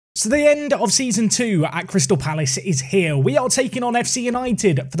So the end of Season 2 at Crystal Palace is here. We are taking on FC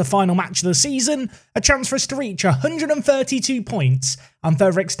United for the final match of the season, a chance for us to reach 132 points and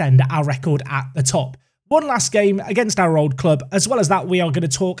further extend our record at the top. One last game against our old club, as well as that we are going to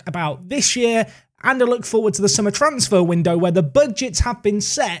talk about this year and a look forward to the summer transfer window where the budgets have been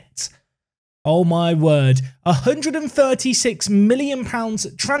set. Oh my word, £136 million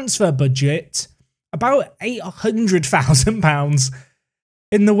transfer budget, about £800,000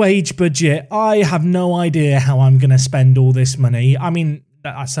 in the wage budget. I have no idea how I'm going to spend all this money. I mean,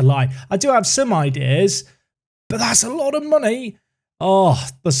 that's a lie. I do have some ideas, but that's a lot of money. Oh,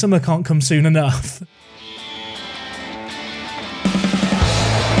 the summer can't come soon enough.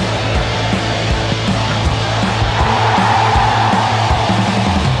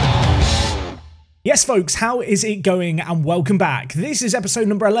 Yes, folks, how is it going? And welcome back. This is episode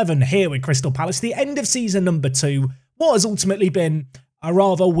number 11 here with Crystal Palace, the end of season number 2. What has ultimately been a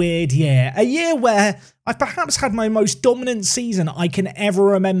rather weird year. A year where I've perhaps had my most dominant season I can ever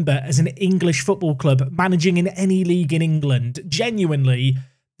remember as an English football club managing in any league in England. Genuinely,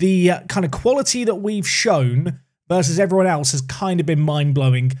 the kind of quality that we've shown versus everyone else has kind of been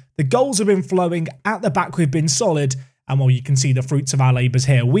mind-blowing. The goals have been flowing, at the back we've been solid, and well, you can see the fruits of our labours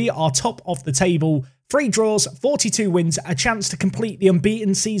here. We are top of the table, 3 draws, 42 wins, a chance to complete the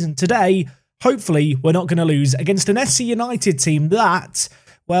unbeaten season today. Hopefully, we're not going to lose against an FC United team that,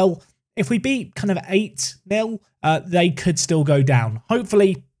 well, if we beat kind of 8-0, they could still go down.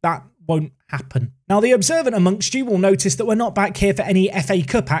 Hopefully, that won't happen. Now, the observant amongst you will notice that we're not back here for any FA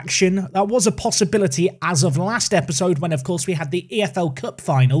Cup action. That was a possibility as of last episode when, of course, we had the EFL Cup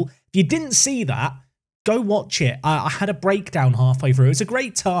final. If you didn't see that, go watch it. I had a breakdown halfway through. It was a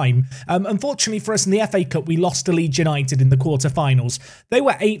great time. Unfortunately for us in the FA Cup, we lost to Leeds United in the quarterfinals. They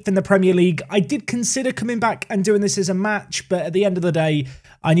were 8th in the Premier League. I did consider coming back and doing this as a match, but at the end of the day,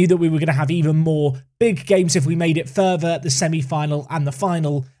 I knew that we were going to have even more big games if we made it further, the semi-final and the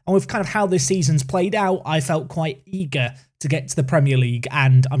final. And with kind of how this season's played out, I felt quite eager to get to the Premier League,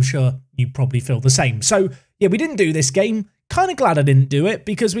 and I'm sure you probably feel the same. So, yeah, we didn't do this game. Kind of glad I didn't do it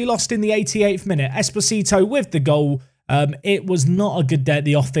because we lost in the 88th minute. Esposito with the goal. It was not a good day at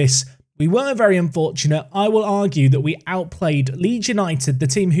the office. We were very unfortunate. I will argue that we outplayed Leeds United, the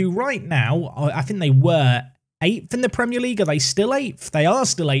team who right now, I think they were 8th in the Premier League. Are they still 8th? They are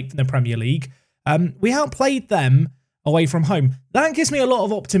still 8th in the Premier League. We outplayed them away from home. That gives me a lot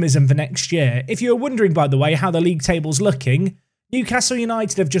of optimism for next year. If you're wondering, by the way, how the league table's looking, Newcastle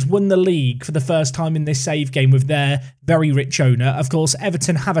United have just won the league for the first time in this save game with their very rich owner. Of course,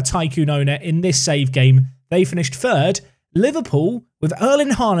 Everton have a tycoon owner in this save game. They finished 3rd. Liverpool, with Erling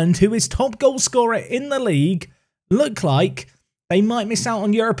Haaland, who is top goal scorer in the league, look like they might miss out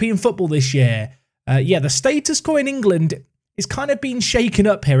on European football this year. Yeah, the status quo in England is kind of been shaken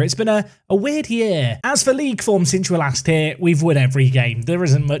up here. It's been a weird year. As for league form since we were last here, we've won every game. There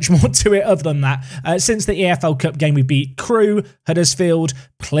isn't much more to it other than that. Since the EFL Cup game, we beat Crewe, Huddersfield,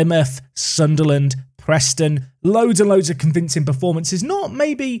 Plymouth, Sunderland, Preston. Loads and loads of convincing performances. Not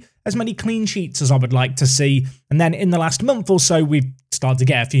maybe as many clean sheets as I would like to see. And then in the last month or so, we've started to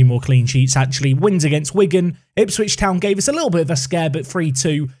get a few more clean sheets, actually. Wins against Wigan. Ipswich Town gave us a little bit of a scare, but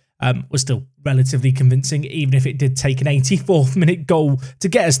 3-2. Was still relatively convincing, even if it did take an 84th minute goal to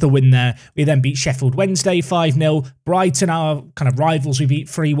get us the win there. We then beat Sheffield Wednesday 5-0. Brighton, our kind of rivals, we beat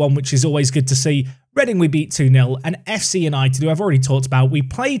 3-1, which is always good to see. Reading, we beat 2-0. And FC United, who I've already talked about, we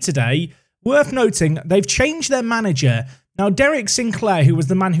played today. Worth noting, they've changed their manager. Now, Derek Sinclair, who was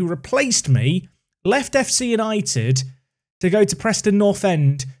the man who replaced me, left FC United to go to Preston North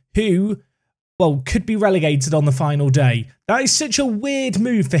End, who, well, could be relegated on the final day. That is such a weird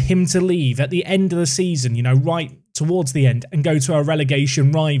move for him to leave at the end of the season, you know, right towards the end, and go to a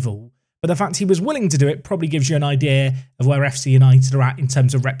relegation rival. But the fact he was willing to do it probably gives you an idea of where FC United are at in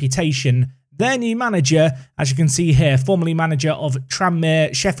terms of reputation. Their new manager, as you can see here, formerly manager of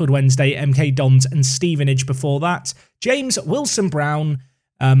Tranmere, Sheffield Wednesday, MK Dons and Stevenage before that, James Wilson-Brown.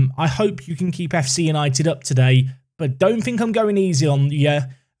 I hope you can keep FC United up today, but don't think I'm going easy on you.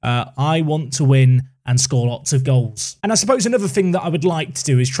 I want to win and score lots of goals. And I suppose another thing that I would like to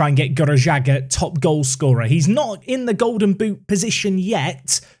do is try and get Gorojaga top goal scorer. He's not in the golden boot position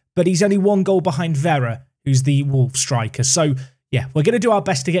yet, but he's only 1 goal behind Vera, who's the Wolves striker. So, yeah, we're going to do our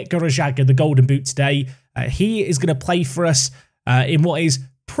best to get Gorojaga the golden boot today. He is going to play for us in what is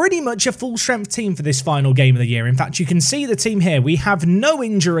pretty much a full-strength team for this final game of the year. In fact, you can see the team here. We have no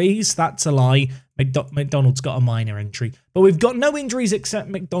injuries. That's a lie. McDonald's got a minor injury. But we've got no injuries except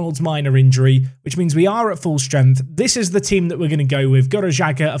McDonald's minor injury, which means we are at full strength. This is the team that we're going to go with.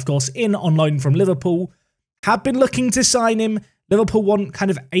 Gorojaga, of course, in on loan from Liverpool. Have been looking to sign him. Liverpool want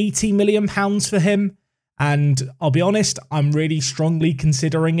kind of £80 million for him. And I'll be honest, I'm really strongly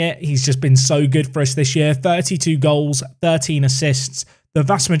considering it. He's just been so good for us this year. 32 goals, 13 assists. The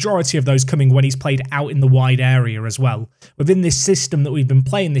vast majority of those coming when he's played out in the wide area as well. Within this system that we've been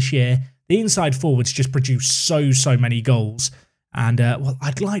playing this year, the inside forwards just produce so many goals. And, well,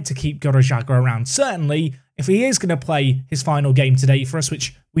 I'd like to keep Gorojaga around. Certainly, if he is going to play his final game today for us,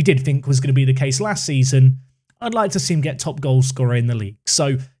 which we did think was going to be the case last season, I'd like to see him get top goal scorer in the league.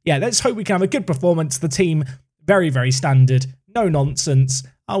 So, yeah, let's hope we can have a good performance. The team, very standard. No nonsense.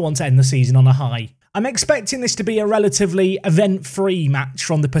 I want to end the season on a high. I'm expecting this to be a relatively event-free match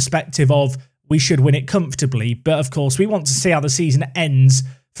from the perspective of we should win it comfortably. But, of course, we want to see how the season ends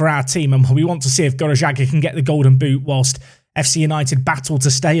for our team. And we want to see if Gorojaga can get the golden boot whilst FC United battle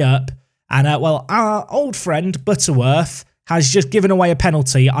to stay up. And, well, our old friend, Butterworth, has just given away a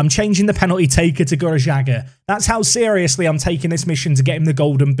penalty. I'm changing the penalty taker to Gorojaga. That's how seriously I'm taking this mission to get him the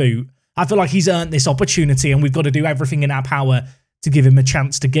golden boot. I feel like he's earned this opportunity and we've got to do everything in our power to give him a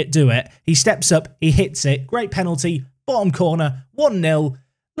chance to do it. He steps up, he hits it. Great penalty, bottom corner, 1-0.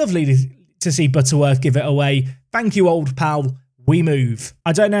 Lovely to see Butterworth give it away. Thank you, old pal. We move.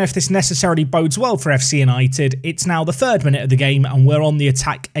 I don't know if this necessarily bodes well for FC United. It's now the 3rd minute of the game and we're on the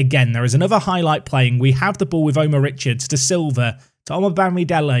attack again. There is another highlight playing. We have the ball with Omar Richards to Silva, to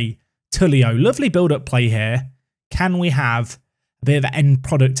Omobamidele, Tullio. Lovely build-up play here. Can we have a bit of an end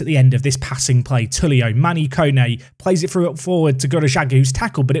product at the end of this passing play? Tullio, Mani Kone plays it through up forward to Gorojaga, who's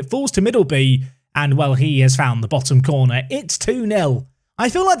tackled, but it falls to Middleby and, well, he has found the bottom corner. It's 2-0. I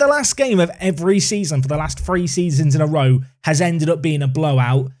feel like the last game of every season for the last 3 seasons in a row has ended up being a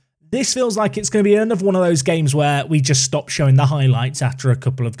blowout. This feels like it's going to be another one of those games where we just stop showing the highlights after a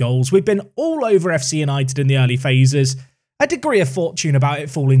couple of goals. We've been all over FC United in the early phases. A degree of fortune about it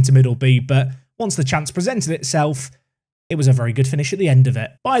falling to Middleby, but once the chance presented itself, it was a very good finish at the end of it.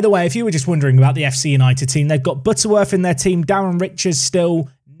 By the way, if you were just wondering about the FC United team, they've got Butterworth in their team, Darren Richards still,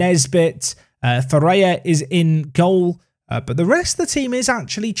 Nesbitt, Ferreira is in goal. But the rest of the team is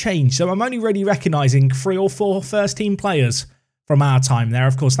actually changed. So I'm only really recognising 3 or 4 first-team players from our time there.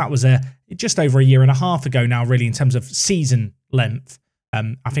 Of course, that was just over a year and a half ago now, really, in terms of season length.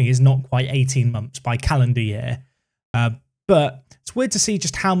 I think it's not quite 18 months by calendar year. But it's weird to see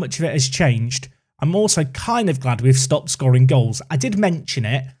just how much of it has changed. I'm also kind of glad we've stopped scoring goals. I did mention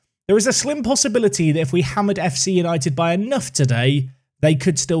it. There is a slim possibility that if we hammered FC United by enough today, they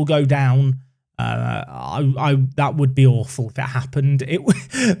could still go down. That would be awful if it happened.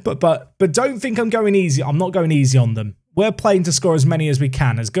 But don't think I'm going easy. I'm not going easy on them. We're playing to score as many as we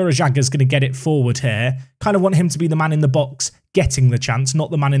can, as Gorojaga's going to get it forward here. Kind of want him to be the man in the box getting the chance,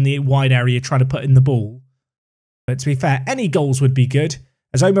 not the man in the wide area trying to put in the ball. But to be fair, any goals would be good,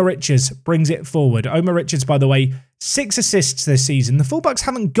 as Omar Richards brings it forward. Omar Richards, by the way, 6 assists this season. The fullbacks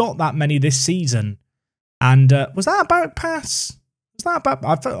haven't got that many this season. And was that a back pass?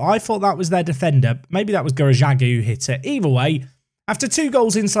 I thought that was their defender. Maybe that was Gorojaga who hit it. Either way, after 2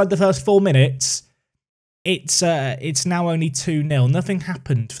 goals inside the first 4 minutes, it's now only 2-0. Nothing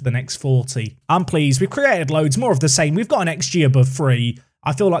happened for the next 40. I'm pleased. We've created loads, more of the same. We've got an XG above 3.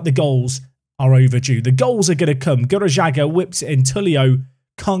 I feel like the goals are overdue. The goals are going to come. Gorojaga whips it in. Tullio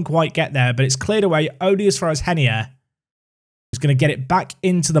can't quite get there, but it's cleared away only as far as Henia, who's going to get it back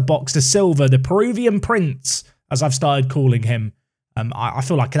into the box to Silva, the Peruvian Prince, as I've started calling him. I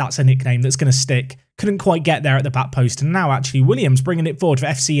feel like that's a nickname that's going to stick. Couldn't quite get there at the back post. And now, actually, Williams bringing it forward for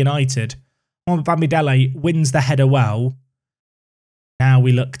FC United. Bamidele wins the header well. Now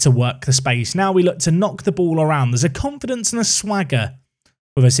we look to work the space. Now we look to knock the ball around. There's a confidence and a swagger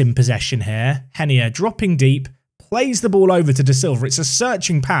with us in possession here. Henia dropping deep, plays the ball over to De Silva. It's a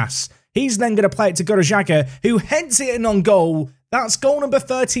searching pass. He's then going to play it to Gorojaga, who heads it in on goal. That's goal number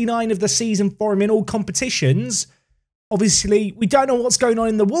 39 of the season for him in all competitions. Obviously, we don't know what's going on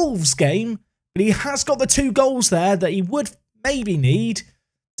in the Wolves game, but he has got the 2 goals there that he would maybe need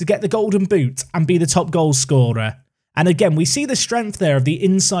to get the golden boot and be the top goal scorer. And again, we see the strength there of the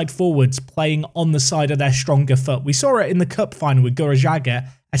inside forwards playing on the side of their stronger foot. We saw it in the cup final with Gorojaga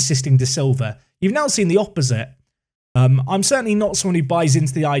assisting De Silva. You've now seen the opposite. I'm certainly not someone who buys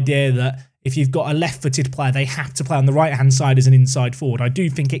into the idea that if you've got a left-footed player, they have to play on the right-hand side as an inside forward. I do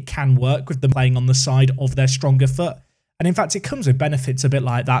think it can work with them playing on the side of their stronger foot. And in fact, it comes with benefits a bit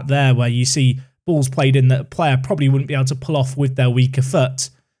like that there, where you see balls played in that a player probably wouldn't be able to pull off with their weaker foot.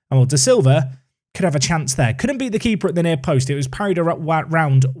 And well, De Silva could have a chance there. Couldn't beat the keeper at the near post. It was parried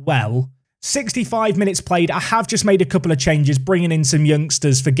around well. 65 minutes played. I have just made a couple of changes, bringing in some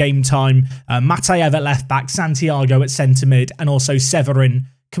youngsters for game time. Mateev at left back, Santiago at centre mid, and also Severin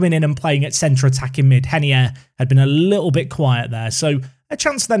coming in and playing at centre attacking mid. Henier had been a little bit quiet there. So a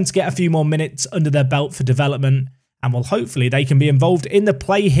chance for them to get a few more minutes under their belt for development. And well, hopefully they can be involved in the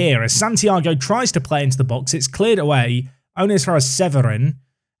play here. As Santiago tries to play into the box, it's cleared away. Only as far as Severin.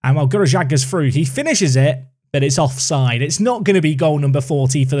 And while Gurajaga's through, he finishes it, but it's offside. It's not going to be goal number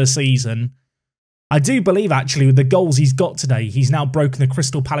 40 for the season. I do believe, actually, with the goals he's got today, he's now broken the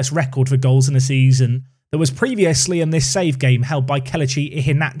Crystal Palace record for goals in a season that was previously in this save game held by Kelechi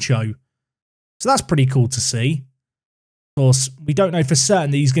Iheanacho. So that's pretty cool to see. Of course, we don't know for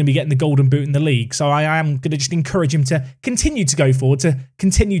certain that he's going to be getting the golden boot in the league, so I am going to just encourage him to continue to go forward, to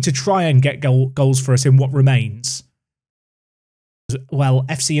continue to try and get goals for us in what remains. Well,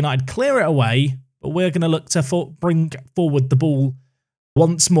 FC United clear it away, but we're going to look to bring forward the ball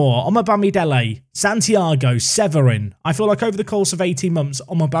once more. Omobamidele, Santiago, Severin. I feel like over the course of 18 months,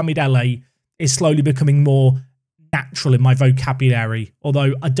 Omobamidele is slowly becoming more natural in my vocabulary,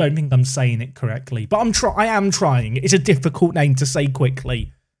 although I don't think I'm saying it correctly. But I am trying. It's a difficult name to say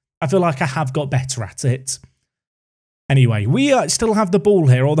quickly. I feel like I have got better at it. Anyway, we still have the ball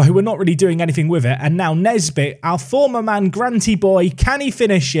here, although we're not really doing anything with it. And now Nesbitt, our former man, Granty boy, can he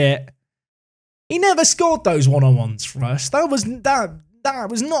finish it? He never scored those one-on-ones for us. That was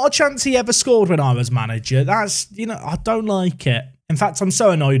not a chance he ever scored when I was manager. That's, I don't like it. In fact, I'm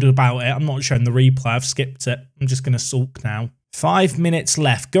so annoyed about it. I'm not showing the replay. I've skipped it. I'm just going to sulk now. 5 minutes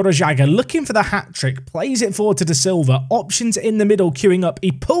left. Gurajaga looking for the hat-trick. Plays it forward to De Silva. Options in the middle, queuing up.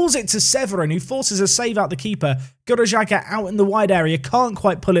 He pulls it to Severin, who forces a save out the keeper. Gurajaga out in the wide area. Can't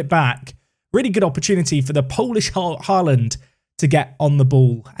quite pull it back. Really good opportunity for the Polish Haaland to get on the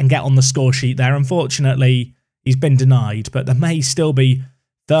ball and get on the score sheet there. Unfortunately, he's been denied, but there may still be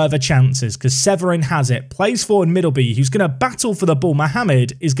further chances because Severin has it. Plays forward Middleby, who's going to battle for the ball.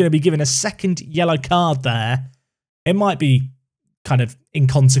 Mohamed is going to be given a second yellow card there. It might be kind of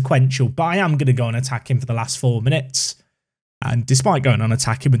inconsequential, but I am going to go and attack him for the last 4 minutes. And despite going on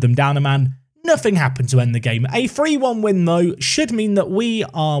attacking with them down a man, nothing happened to end the game. A 3-1 win, though, should mean that we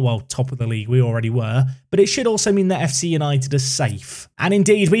are, well, top of the league. We already were. But it should also mean that FC United is safe. And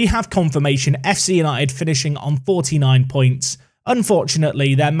indeed, we have confirmation. FC United finishing on 49 points.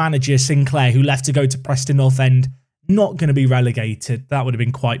 Unfortunately, their manager, Sinclair, who left to go to Preston North End, not going to be relegated. That would have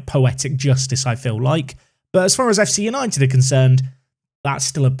been quite poetic justice, I feel like. But as far as FC United are concerned, that's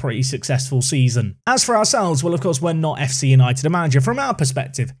still a pretty successful season. As for ourselves, well, of course, we're not FC United. A manager, from our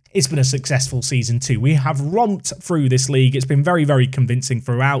perspective, it's been a successful season too. We have romped through this league. It's been very, very convincing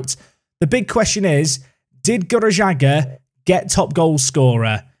throughout. The big question is, did Gurajaga get top goal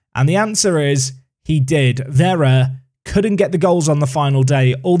scorer? And the answer is, he did. Vera couldn't get the goals on the final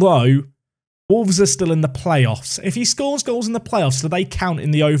day, although Wolves are still in the playoffs. If he scores goals in the playoffs, do they count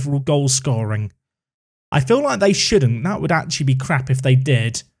in the overall goal scoring? I feel like they shouldn't. That would actually be crap if they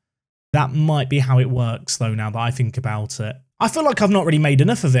did. That might be how it works, though, now that I think about it. I feel like I've not really made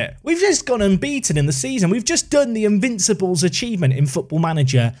enough of it. We've just gone unbeaten in the season. We've just done the Invincibles achievement in Football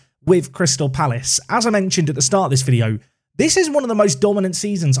Manager with Crystal Palace. As I mentioned at the start of this video, this is one of the most dominant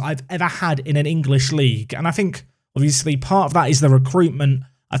seasons I've ever had in an English league. And I think, obviously, part of that is the recruitment.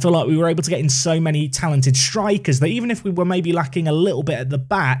 I feel like we were able to get in so many talented strikers that even if we were maybe lacking a little bit at the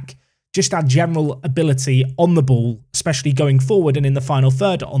back, just our general ability on the ball, especially going forward and in the final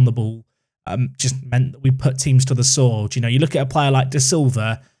third on the ball, just meant that we put teams to the sword. You look at a player like De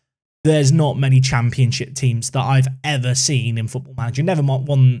Silva, there's not many championship teams that I've ever seen in Football Manager, never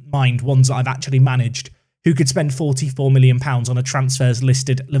mind ones that I've actually managed, who could spend £44 million on a transfers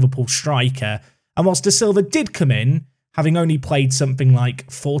listed Liverpool striker. And whilst De Silva did come in, having only played something like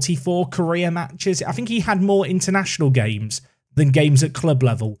 44 career matches, I think he had more international games than games at club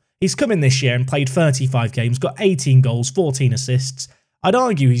level. He's come in this year and played 35 games, got 18 goals, 14 assists. I'd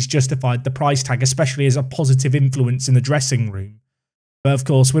argue he's justified the price tag, especially as a positive influence in the dressing room. But of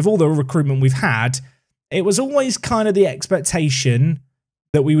course, with all the recruitment we've had, it was always kind of the expectation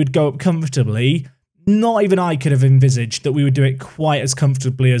that we would go up comfortably. Not even I could have envisaged that we would do it quite as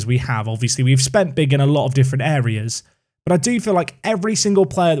comfortably as we have. Obviously, we've spent big in a lot of different areas. But I do feel like every single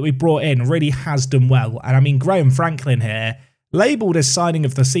player that we brought in really has done well. And I mean, Graham Franklin here, labelled as signing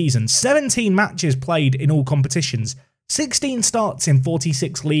of the season, 17 matches played in all competitions, 16 starts in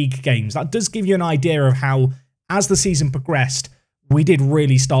 46 league games. That does give you an idea of how, as the season progressed, we did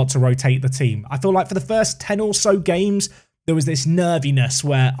really start to rotate the team. I feel like for the first 10 or so games, there was this nerviness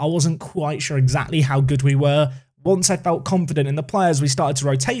where I wasn't quite sure exactly how good we were. Once I felt confident in the players, we started to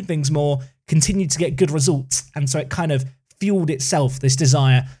rotate things more, continued to get good results, and so it kind of fueled itself, this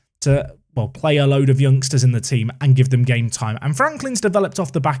desire to, well, play a load of youngsters in the team and give them game time. And Franklin's developed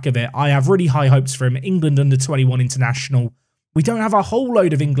off the back of it. I have really high hopes for him. England under-21 international. We don't have a whole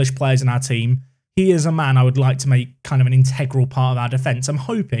load of English players in our team. He is a man I would like to make kind of an integral part of our defence. I'm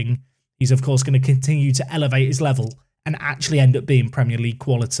hoping he's, of course, going to continue to elevate his level and actually end up being Premier League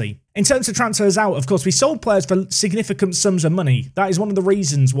quality. In terms of transfers out, of course, we sold players for significant sums of money. That is one of the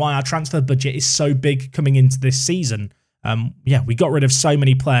reasons why our transfer budget is so big coming into this season. Yeah, we got rid of so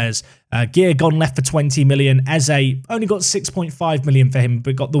many players. Gear gone left for 20 million. Eze only got 6.5 million for him,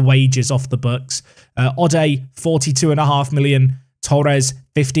 but got the wages off the books. Ode, 42.5 million. Torres,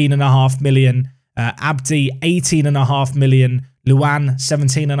 15.5 million. Abdi, 18.5 million. Luan,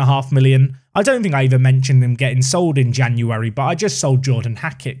 17.5 million. I don't think I even mentioned him getting sold in January, but I just sold Jordan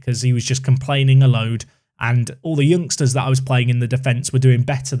Hackett because he was just complaining a load, and all the youngsters that I was playing in the defence were doing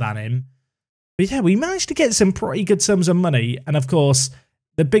better than him. But yeah, we managed to get some pretty good sums of money, and of course,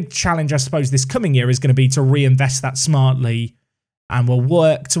 the big challenge, I suppose, this coming year is going to be to reinvest that smartly, and we'll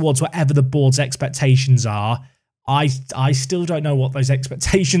work towards whatever the board's expectations are. I still don't know what those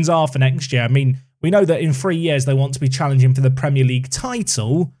expectations are for next year. I mean, we know that in 3 years they want to be challenging for the Premier League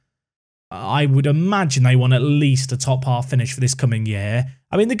title. I would imagine they want at least a top half finish for this coming year.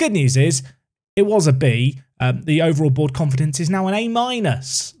 I mean, the good news is it was a B. The overall board confidence is now an A-.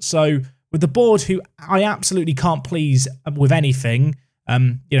 So with the board, who I absolutely can't please with anything,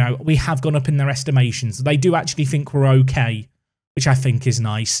 you know, we have gone up in their estimations. They do actually think we're okay, which I think is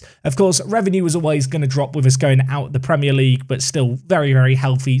nice. Of course, revenue was always going to drop with us going out of the Premier League, but still very, very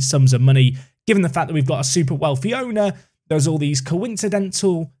healthy sums of money. Given the fact that we've got a super wealthy owner, there's all these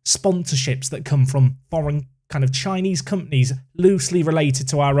coincidental sponsorships that come from foreign kind of Chinese companies loosely related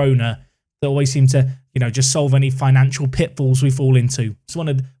to our owner that always seem to, you know, just solve any financial pitfalls we fall into. It's one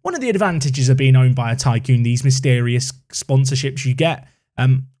of the advantages of being owned by a tycoon, these mysterious sponsorships you get.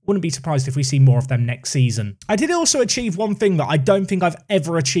 Wouldn't be surprised if we see more of them next season. I did also achieve one thing that I don't think I've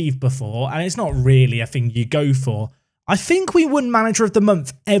ever achieved before, and it's not really a thing you go for. I think we won Manager of the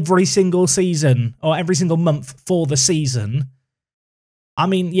Month every single season, or every single month for the season. I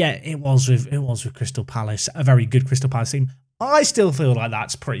mean, yeah, it was with Crystal Palace, a very good Crystal Palace team. I still feel like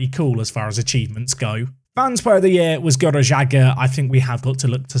that's pretty cool as far as achievements go. Fans Player of the Year was Gorojaga. I think we have got to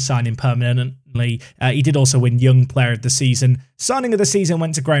look to sign him permanently. He did also win Young Player of the Season. Signing of the season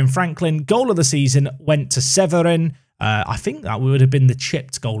went to Graham Franklin. Goal of the season went to Severin. I think that would have been the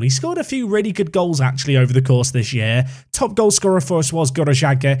chipped goal. He scored a few really good goals, actually, over the course of this year. Top goal scorer for us was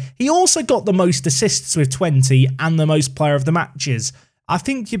Gorojaga. He also got the most assists with 20 and the most player of the matches. I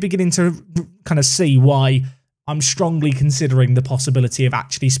think you're beginning to kind of see why I'm strongly considering the possibility of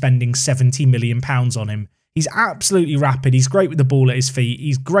actually spending £70 million on him. He's absolutely rapid. He's great with the ball at his feet.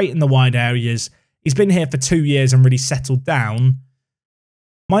 He's great in the wide areas. He's been here for 2 years and really settled down.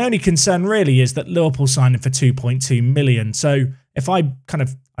 My only concern really is that Liverpool signed him for 2.2 million. So if I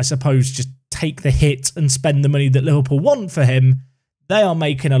I suppose, just take the hit and spend the money that Liverpool want for him, they are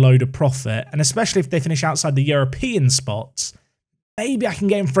making a load of profit. And especially if they finish outside the European spots, maybe I can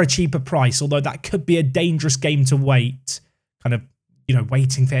get him for a cheaper price, although that could be a dangerous game to wait. Kind of, you know,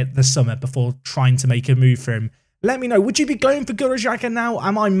 waiting for the summer before trying to make a move for him. Let me know, would you be going for Gorojaga now?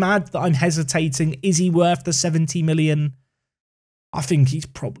 Am I mad that I'm hesitating? Is he worth the 70 million? I think he's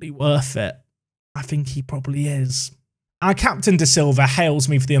probably worth it. I think he probably is. Our captain De Silva hails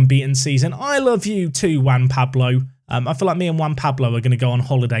me for the unbeaten season. I love you too, Juan Pablo. I feel like me and Juan Pablo are going to go on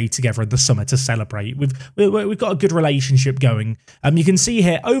holiday together in the summer to celebrate. We've got a good relationship going. You can see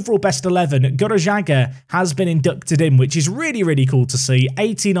here, overall best 11, Gorojaga has been inducted in, which is really, really cool to see.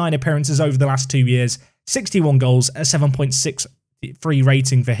 89 appearances over the last 2 years, 61 goals, a 7.63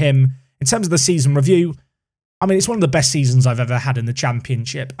 rating for him. In terms of the season review, I mean, it's one of the best seasons I've ever had in the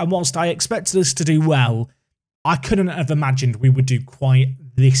Championship. And whilst I expected us to do well, I couldn't have imagined we would do quite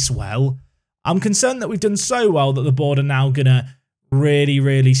this well. I'm concerned that we've done so well that the board are now going to really,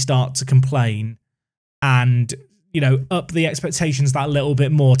 really start to complain and, you know, up the expectations that little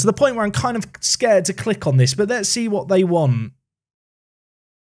bit more, to the point where I'm kind of scared to click on this, but let's see what they want.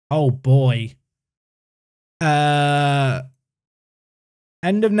 Oh, boy. End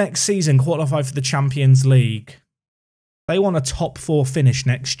of next season, qualify for the Champions League. They want a top 4 finish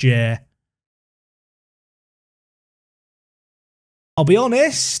next year. I'll be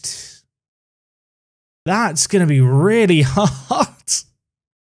honest, that's going to be really hard.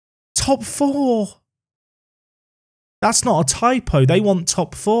 Top 4. That's not a typo. They want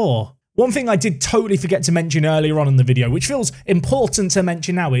top 4. One thing I did totally forget to mention earlier on in the video, which feels important to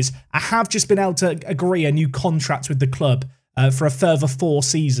mention now, is I have just been able to agree a new contract with the club for a further 4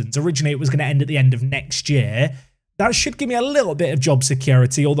 seasons. Originally, it was going to end at the end of next year. That should give me a little bit of job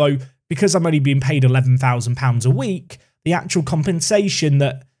security, although because I'm only being paid £11,000 a week, the actual compensation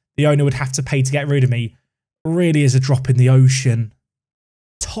that the owner would have to pay to get rid of me really is a drop in the ocean.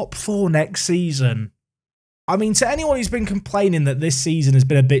 Top 4 next season. I mean, to anyone who's been complaining that this season has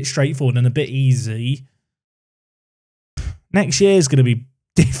been a bit straightforward and a bit easy, next year is going to be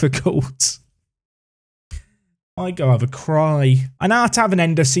difficult. I go have a cry. I now have to have an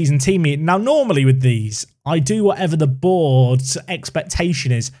end of season team meeting. Now, normally with these, I do whatever the board's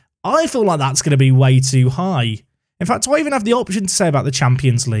expectation is. I feel like that's going to be way too high. In fact, I even have the option to say about the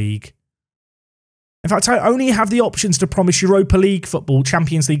Champions League. In fact, I only have the options to promise Europa League football,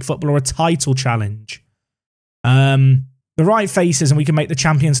 Champions League football, or a title challenge. The right faces, and we can make the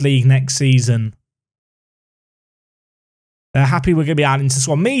Champions League next season. They're happy we're going to be adding to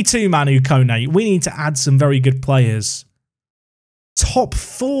squad. Me too, Manu Kone. We need to add some very good players. Top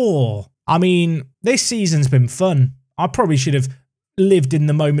 4. I mean, this season's been fun. I probably should have lived in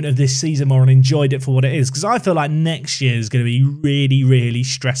the moment of this season more and enjoyed it for what it is, because I feel like next year is going to be really, really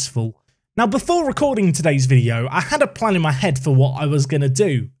stressful. Now, before recording today's video, I had a plan in my head for what I was going to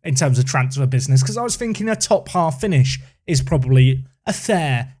do in terms of transfer business, because I was thinking a top half finish is probably a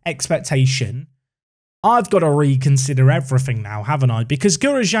fair expectation. I've got to reconsider everything now, haven't I? Because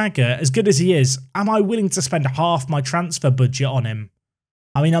Gurajaga, as good as he is, am I willing to spend half my transfer budget on him?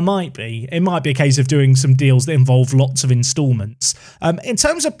 I mean, I might be. It might be a case of doing some deals that involve lots of installments. In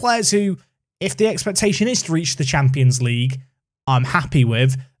terms of players who, if the expectation is to reach the Champions League, I'm happy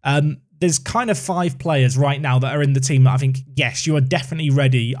with, there's kind of 5 players right now that are in the team that I think, yes, you are definitely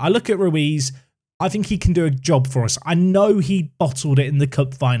ready. I look at Ruiz. I think he can do a job for us. I know he bottled it in the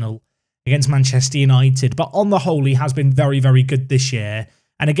cup final against Manchester United, but on the whole, he has been very, very good this year.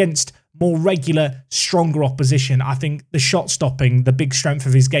 And against more regular, stronger opposition, I think the shot stopping, the big strength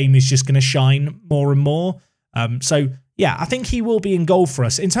of his game is just going to shine more and more. So, yeah, I think he will be in goal for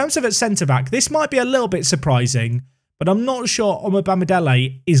us. In terms of at centre-back, this might be a little bit surprising, but I'm not sure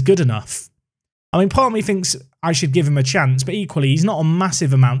Omobamidele is good enough. I mean, part of me thinks I should give him a chance, but equally, he's not on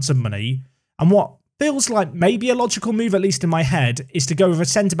massive amounts of money. And what feels like maybe a logical move, at least in my head, is to go with a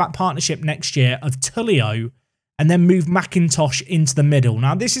centre-back partnership next year of Tullio and then move McIntosh into the middle.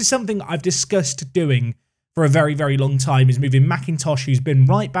 Now, this is something I've discussed doing for a very, very long time, is moving McIntosh, who's been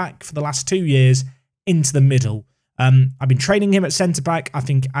right back for the last 2 years, into the middle. I've been training him at centre-back. I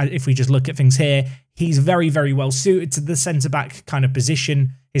think if we just look at things here, he's very, very well suited to the centre-back kind of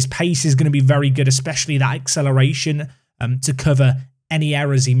position. His pace is going to be very good, especially that acceleration to cover any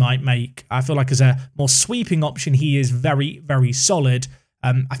errors he might make. I feel like as a more sweeping option, he is very, very solid.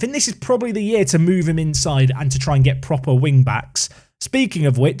 I think this is probably the year to move him inside and to try and get proper wing backs. Speaking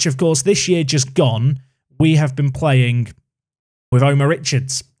of which, of course, this year just gone, we have been playing with Omar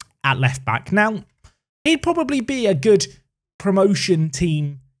Richards at left back. Now, he'd probably be a good promotion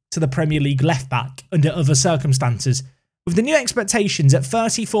team to the Premier League left back under other circumstances. With the new expectations at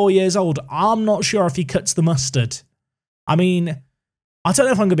 34 years old, I'm not sure if he cuts the mustard. I mean, I don't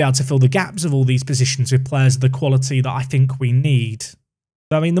know if I'm going to be able to fill the gaps of all these positions with players of the quality that I think we need.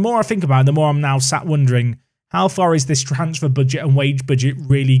 But, I mean, the more I think about it, the more I'm now sat wondering, how far is this transfer budget and wage budget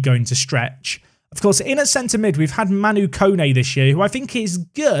really going to stretch? Of course, in at centre mid, we've had Manu Kone this year, who I think is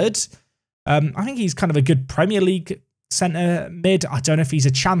good. I think he's kind of a good Premier League centre mid. I don't know if he's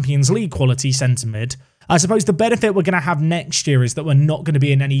a Champions League quality centre mid. I suppose the benefit we're going to have next year is that we're not going to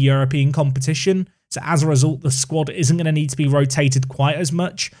be in any European competition. So as a result, the squad isn't going to need to be rotated quite as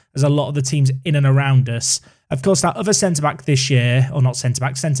much as a lot of the teams in and around us. Of course, that other centre-back this year, or not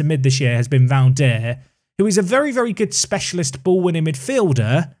centre-back, centre-mid this year has been Valdir, who is a very, very good specialist ball-winning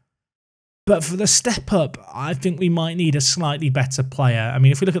midfielder. But for the step up, I think we might need a slightly better player. I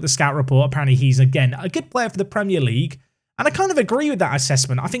mean, if we look at the scout report, apparently he's, again, a good player for the Premier League. And I kind of agree with that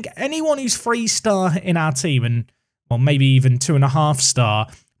assessment. I think anyone who's 3-star in our team, and well, maybe even 2.5-star,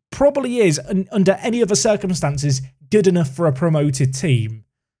 probably is, under any other circumstances, good enough for a promoted team.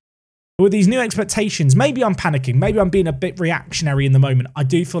 But with these new expectations, maybe I'm panicking. Maybe I'm being a bit reactionary in the moment. I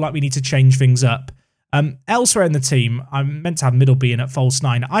do feel like we need to change things up. Elsewhere in the team, I'm meant to have Middleby in at false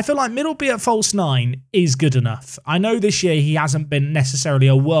 9. I feel like Middleby at false 9 is good enough. I know this year he hasn't been necessarily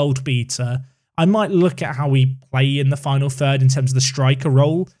a world beater. I might look at how we play in the final third in terms of the striker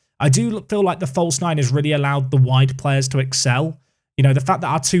role. I do feel like the false 9 has really allowed the wide players to excel. You know, the fact that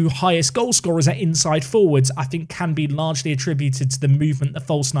our 2 highest goal scorers are inside forwards, I think can be largely attributed to the movement the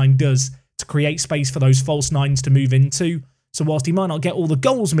false 9 does to create space for those false 9s to move into. So whilst he might not get all the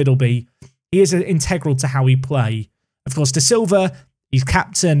goals, Middleby, he is integral to how we play. Of course, De Silva, he's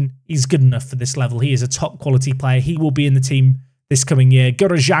captain. He's good enough for this level. He is a top quality player. He will be in the team this coming year.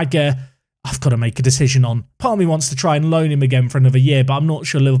 Gurajaga, I've got to make a decision on. Part of me wants to try and loan him again for another year, but I'm not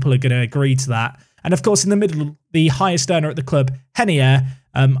sure Liverpool are going to agree to that. And of course, in the middle, the highest earner at the club, Henier,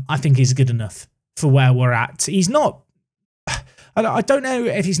 I think he's good enough. for where we're at. He's not... I don't know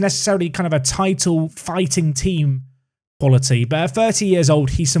if he's necessarily kind of a title fighting team quality, but at 30 years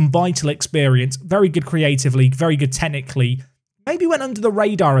old, he's some vital experience, very good creatively, very good technically. Maybe went under the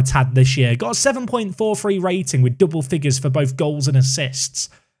radar a tad this year, got a 7.43 rating with double figures for both goals and assists.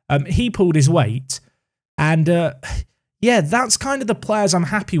 He pulled his weight, and yeah, that's kind of the players I'm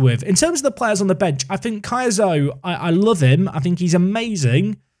happy with. In terms of the players on the bench, I think Kaizo, I love him. I think he's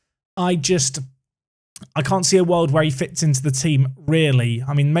amazing. I can't see a world where he fits into the team, really.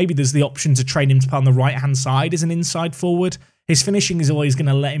 I mean, maybe there's the option to train him to play on the right-hand side as an inside forward. His finishing is always going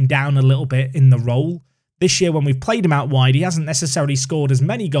to let him down a little bit in the role. This year, when we've played him out wide, he hasn't necessarily scored as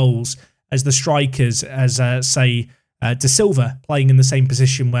many goals as the strikers, as, say, De Silva, playing in the same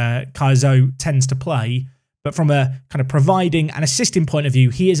position where Kaizo tends to play. But from a kind of providing and assisting point of view,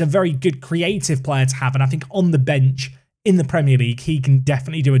 he is a very good creative player to have. And I think on the bench in the Premier League, he can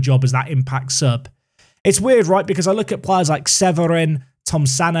definitely do a job as that impact sub. It's weird, right? Because I look at players like Severin, Tom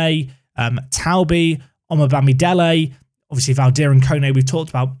Sané, Taubi, Omobamidele, obviously Valdir and Kone we've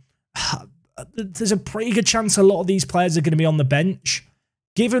talked about. There's a pretty good chance a lot of these players are going to be on the bench.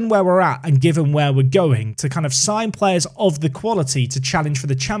 Given where we're at and given where we're going, to kind of sign players of the quality to challenge for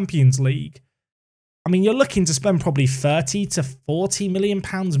the Champions League, I mean, you're looking to spend probably 30 to 40 million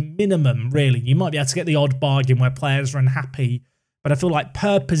pounds minimum, really. You might be able to get the odd bargain where players are unhappy, but I feel like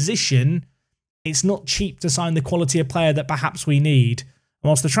per position, it's not cheap to sign the quality of player that perhaps we need. And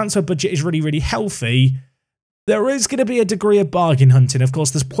whilst the transfer budget is really, really healthy, there is going to be a degree of bargain hunting. Of course,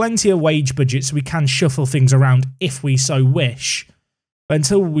 there's plenty of wage budget, so we can shuffle things around if we so wish. But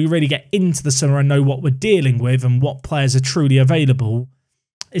until we really get into the summer and know what we're dealing with and what players are truly available,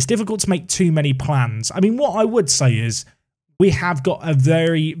 it's difficult to make too many plans. I mean, what I would say is we have got a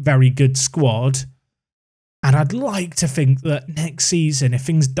very, very good squad. And I'd like to think that next season, if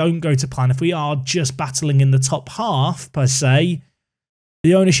things don't go to plan, if we are just battling in the top half, per se,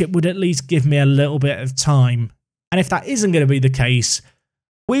 the ownership would at least give me a little bit of time. And if that isn't going to be the case,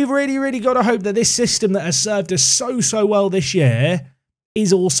 we've really, really got to hope that this system that has served us so well this year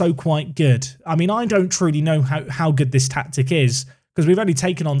is also quite good. I mean, I don't truly know how good this tactic is, because we've only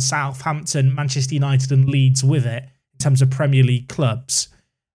taken on Southampton, Manchester United and Leeds with it in terms of Premier League clubs.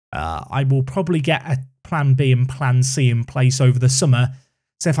 I will probably get a Plan B and Plan C in place over the summer.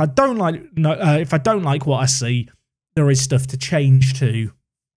 So if I don't like what I see, there is stuff to change to.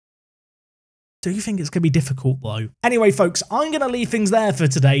 Do you think it's going to be difficult though? Anyway, folks, I'm going to leave things there for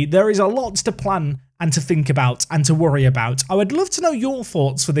today. There is a lot to plan and to think about and to worry about. I would love to know your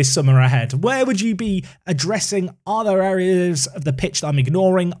thoughts for this summer ahead. Where would you be addressing? Are there areas of the pitch that I'm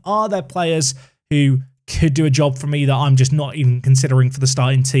ignoring? Are there players who could do a job for me that I'm just not even considering for the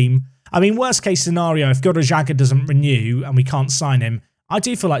starting team? I mean, worst case scenario, if Gorojaga doesn't renew and we can't sign him, I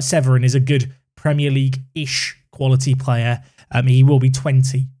do feel like Severin is a good Premier League-ish quality player. He will be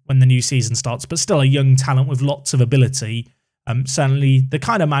 20 when the new season starts, but still a young talent with lots of ability. Certainly the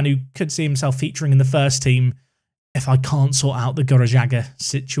kind of man who could see himself featuring in the first team if I can't sort out the Gorojaga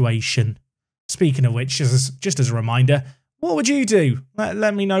situation. Speaking of which, just as a reminder, what would you do?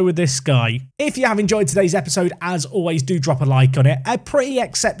 Let me know with this guy. If you have enjoyed today's episode, as always, do drop a like on it. A pretty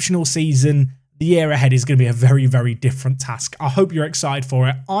exceptional season. The year ahead is going to be a very, very different task. I hope you're excited for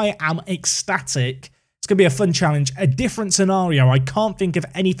it. I am ecstatic. It's going to be a fun challenge, a different scenario. I can't think of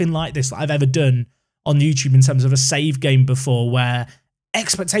anything like this that I've ever done on YouTube in terms of a save game before, where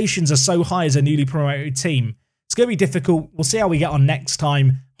expectations are so high as a newly promoted team. It's going to be difficult. We'll see how we get on next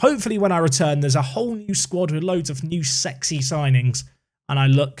time. Hopefully when I return, there's a whole new squad with loads of new sexy signings, and I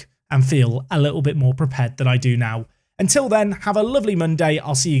look and feel a little bit more prepared than I do now. Until then, have a lovely Monday.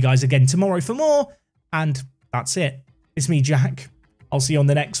 I'll see you guys again tomorrow for more, and that's it. It's me, Jack. I'll see you on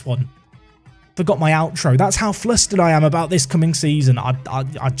the next one. Forgot my outro. That's how flustered I am about this coming season. I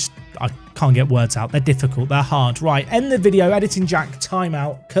can't get words out. They're difficult. They're hard. Right, end the video. Editing Jack. Time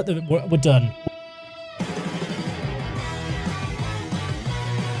out. Cut the... We're done.